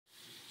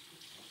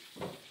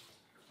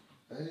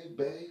Hey,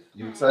 babe.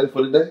 You excited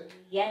for the day?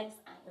 Yes,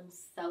 I am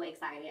so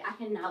excited. I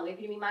cannot wait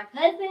for you to meet my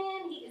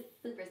cousin. He is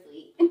super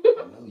sweet. I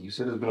know. You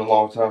said it's been a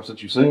long time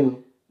since you've seen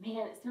him.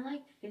 Man, it's been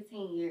like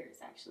 15 years,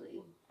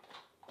 actually.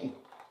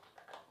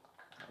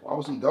 Why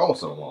was he gone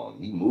so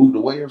long? He moved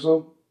away or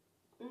something?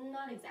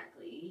 Not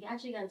exactly. He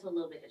actually got into a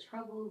little bit of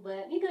trouble,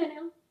 but he good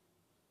now.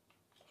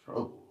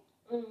 Trouble?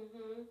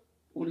 Mm-hmm.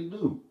 What'd he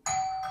do?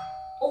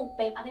 Oh,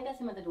 babe, I think that's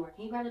him at the door.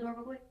 Can you grab the door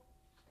real quick?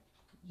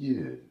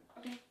 Yeah.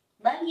 Okay.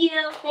 Love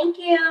you. Thank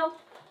you.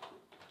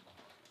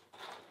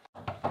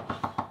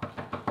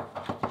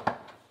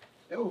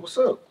 Yo, what's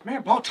up? Man,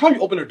 about time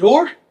you open the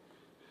door.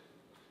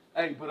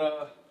 Hey,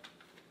 but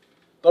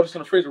throw this in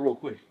the freezer real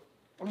quick.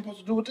 What am I supposed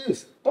to do with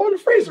this? Throw it in the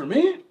freezer,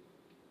 man.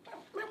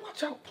 Man,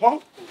 watch out,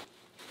 punk.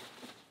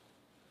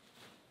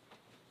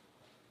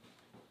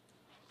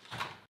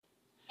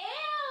 Ew.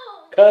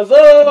 Cuzzo!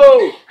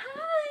 Hi.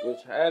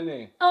 What's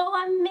happening? Oh,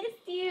 I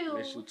missed you.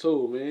 Miss you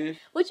too, man.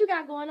 What you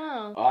got going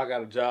on? Oh, I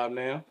got a job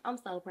now. I'm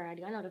so proud of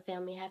you. I know the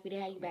family happy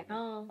to have you back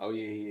home. Oh,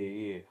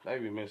 yeah. They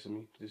be missing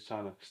me. Just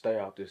trying to stay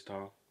out this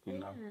time, you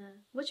know. Yeah.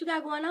 What you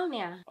got going on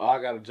now? Oh,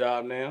 I got a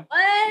job now.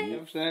 What? You know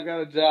what I'm saying? I got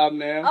a job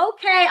now.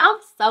 Okay, I'm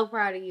so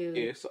proud of you.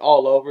 Yeah, it's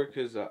all over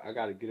because I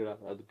got to get it out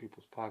of other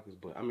people's pockets.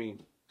 But, I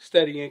mean,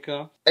 steady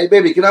income. Hey,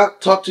 baby, can I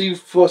talk to you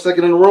for a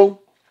second in the room?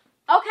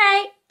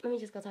 Okay. Let me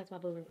just go talk to my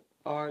boo.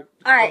 All right.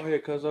 All right. Go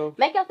ahead, cuzzo.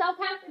 Make yourself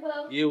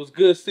comfortable. Yeah, it was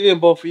good seeing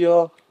both of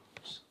y'all.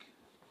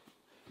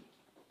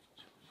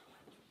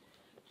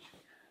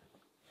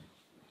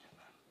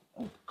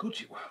 Oh,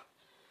 Gucci wallet.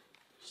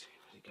 Let's see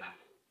what he got.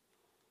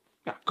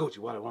 Got a Gucci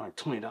wallet with like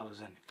 $20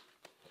 in it.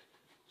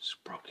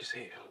 Just broke his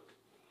head.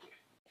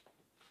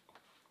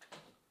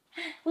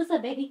 What's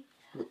up, baby?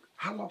 Look,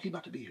 how long he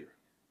about to be here?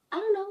 I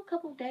don't know, a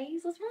couple of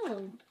days. What's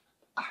wrong?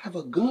 I have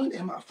a gun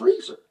in my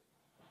freezer.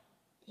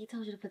 He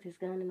told you to put this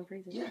gun in the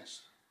freezer?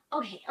 Yes.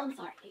 Okay, I'm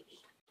sorry,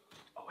 baby.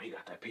 Oh, he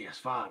got that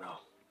PS5 though.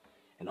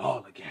 And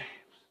all the games.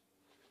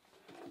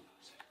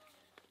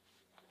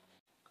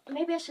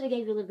 Maybe I should have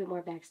gave you a little bit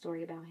more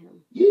backstory about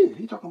him. Yeah,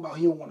 he talking about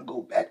he don't want to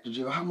go back to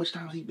jail. How much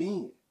time he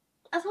been?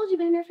 I told you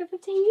been there for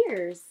 15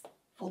 years.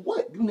 For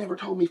what? You never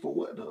told me for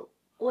what, though.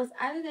 Was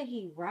either that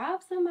he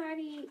robbed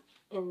somebody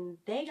and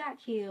they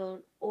got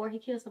killed, or he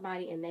killed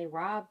somebody and they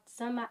robbed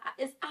somebody.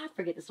 I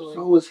forget the story.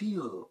 So is he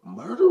a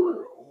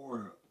murderer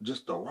or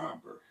just a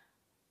robber?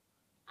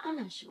 I'm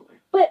not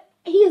sure. But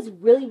he is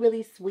really,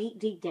 really sweet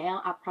deep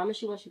down. I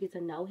promise you, once you get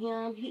to know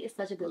him, he is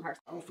such a good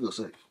person. I don't feel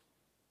safe.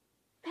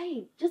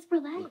 Babe, just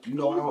relax. Look, you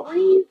know I don't.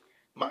 Breathe.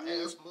 My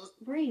asthma.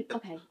 Breathe.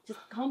 Okay, just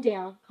calm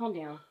down. Calm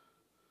down.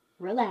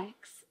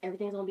 Relax.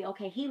 Everything's gonna be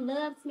okay. He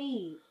loves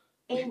me.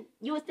 And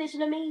you extension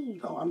to me.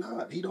 No, I'm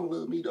not. He don't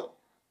love me, though.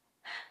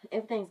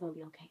 Everything's gonna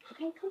be okay.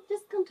 Okay,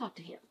 just come talk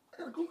to him. I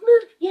gotta go in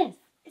there? Yes,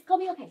 it's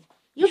gonna be okay.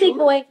 You Sure? big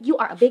boy. You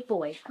are a big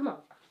boy. Come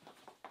on.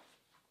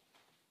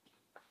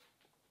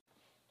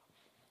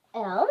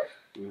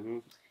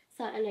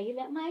 So I know you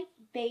met my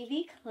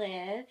baby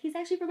Cliff. He's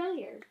actually from out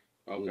here.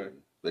 Okay.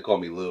 They call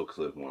me Lil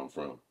Cliff where I'm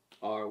from.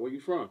 All right, where you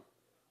from?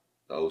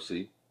 The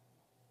OC.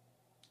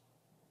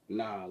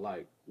 Nah,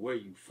 like, where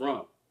you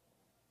from?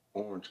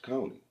 Orange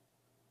County.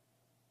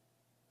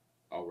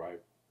 All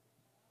right.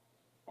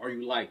 Are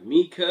you like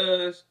me,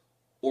 cuz?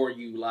 Or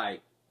you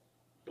like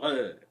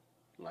blood?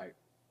 Like,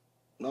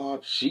 No,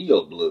 she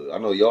your blood. I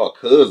know y'all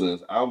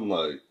cousins. I'm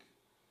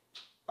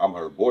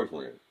her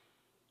boyfriend.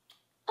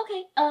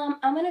 Okay,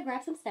 I'm gonna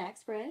grab some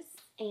snacks for us,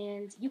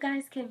 and you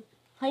guys can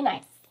play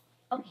nice.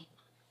 Okay.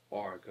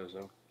 all right,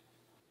 cuzzo.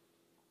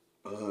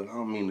 I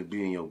don't mean to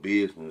be in your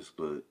business,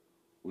 but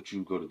what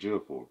you go to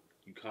jail for?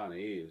 You kind of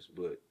is,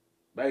 but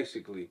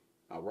basically,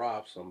 I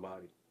robbed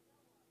somebody.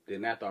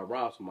 Then after I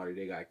robbed somebody,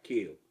 they got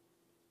killed,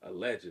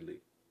 allegedly.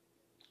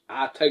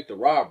 I take the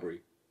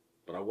robbery,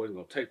 but I wasn't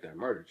gonna take that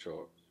murder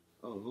charge.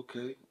 Oh,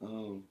 okay.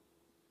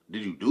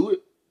 Did you do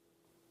it?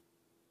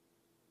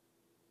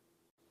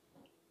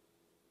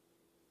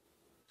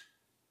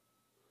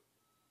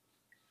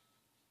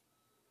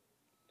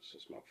 It's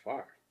just my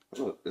fire.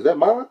 Is that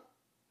mine?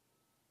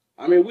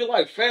 I mean, we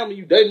like family.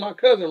 You dating my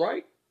cousin,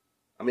 right?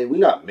 I mean, we're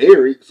not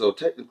married, so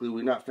technically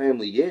we're not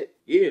family yet.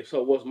 Yeah,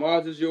 so what's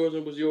mine is yours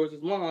and what's yours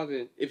is mine.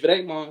 And if it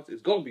ain't mine,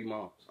 it's gonna be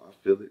mine. I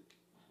feel it.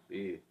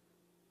 Yeah.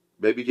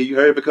 Baby, can you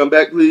hurry up and come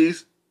back,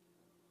 please?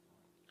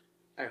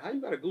 Hey, how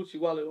you got a Gucci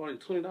wallet with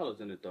only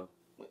 $20 in it, though?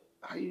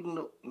 How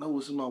you know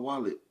what's in my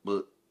wallet,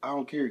 but I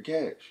don't carry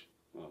cash?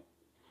 Oh.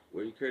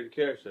 Where you carry the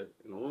cash at?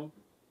 In the room?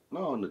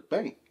 No, in the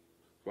bank.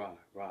 Right.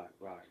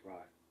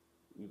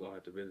 You gonna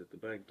have to visit the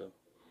bank, though.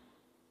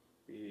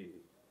 Yeah.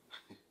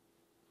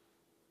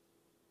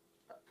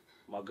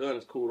 My gun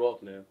is cooled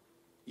off now.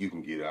 You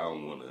can get it. I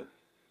don't want to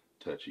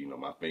touch it. You know,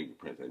 my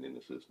fingerprints ain't in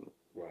the system.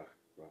 Right.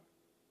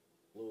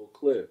 Little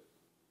Cliff.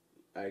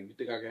 Hey, you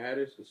think I can have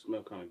this? It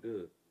smells kind of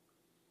good.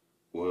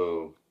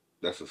 Well,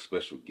 that's a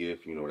special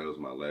gift. You know, that was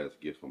my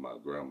last gift from my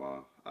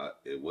grandma.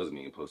 It wasn't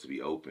even supposed to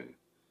be open.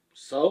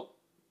 So?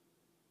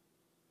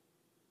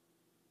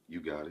 You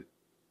got it.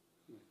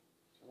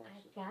 I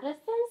got us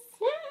some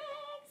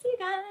snacks, you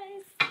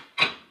guys.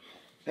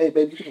 Hey,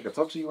 baby, you think I can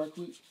talk to you right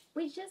quick?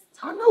 We just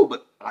I talked. know,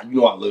 but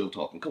you know I love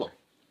talking. Come on.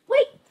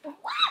 Wait, what?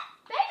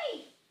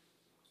 Baby!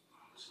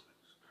 It's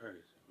crazy,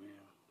 man.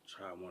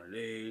 Try one of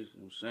these,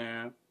 you know what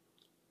I'm saying?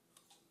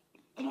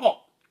 Come on.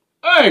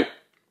 Hey!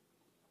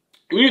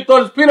 You need to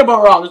throw this peanut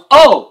butter out. It's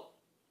old.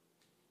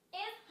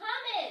 It's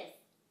hummus.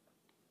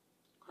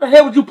 Why the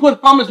hell would you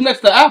put hummus next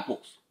to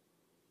apples?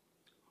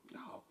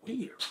 Y'all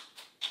weird.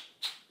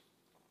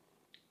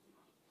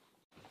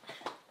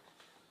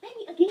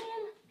 Baby, again?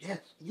 Yes,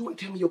 you ain't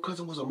tell me your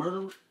cousin was a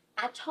murderer?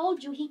 I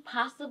told you he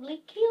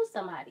possibly killed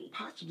somebody.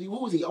 Possibly.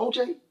 What was he,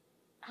 OJ?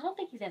 I don't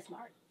think he's that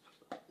smart.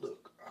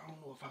 Look, I don't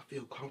know if I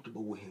feel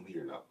comfortable with him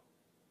here now.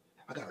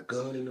 I got a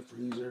gun in the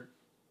freezer.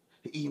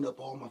 He eating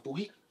up all my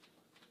food.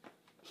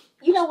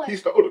 You know what? He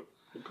stole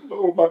the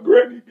cologne my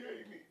granny gave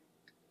me.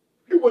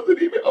 It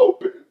wasn't even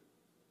open.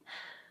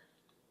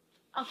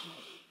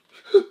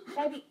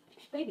 Okay.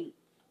 Baby,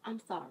 I'm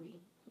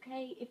sorry.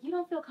 Okay? If you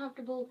don't feel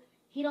comfortable,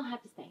 he don't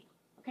have to stay.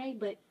 Okay?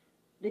 But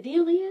the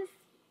deal is,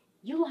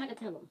 you don't have to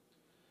tell him.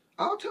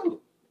 I'll tell him.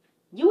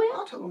 You will?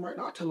 I'll tell him right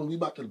now. I'll tell him we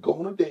about to go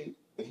on a date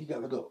and he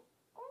gotta go.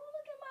 Oh,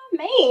 look at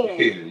my man.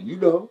 Yeah, you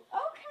know.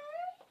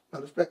 Okay.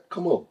 Matter of fact,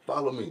 come on,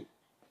 follow me.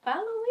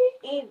 Follow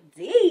me?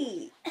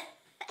 Indeed.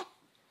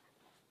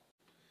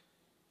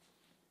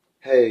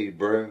 Hey,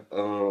 bruh.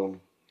 I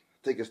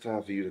think it's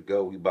time for you to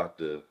go. We about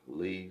to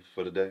leave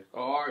for the day.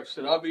 Oh, all right,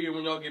 shit. I'll be here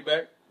when y'all get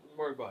back. Don't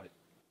worry about it.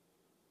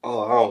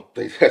 Oh, I don't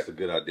think that's a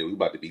good idea. We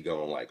about to be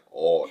gone like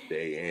all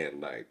day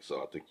and night,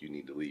 so I think you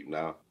need to leave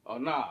now. Oh,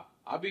 nah.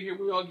 I'll be here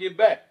when y'all get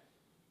back.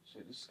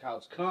 Shit, this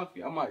couch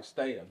comfy. I might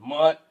stay a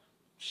month.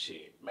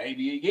 Shit,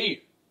 maybe a year.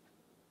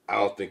 I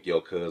don't think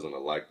your cousin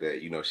will like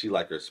that. You know, she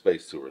like her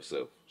space to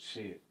herself.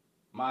 Shit.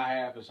 My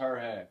half is her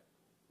half.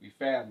 We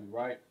family,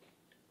 right?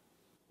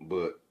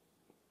 But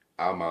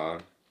I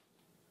mind.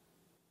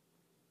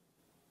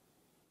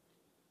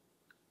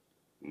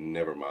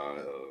 Never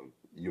mind.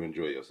 You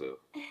enjoy yourself.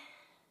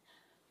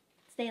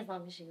 Stay as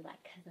long as you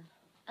like, cousin.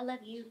 I love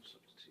you.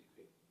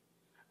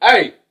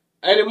 Hey,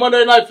 ain't it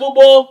Monday Night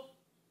Football?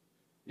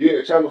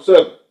 Yeah, Channel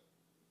 7.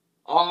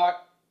 All right.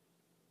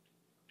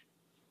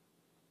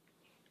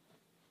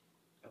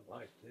 I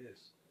like this.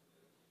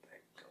 They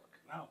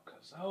talking out,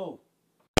 cuz, oh.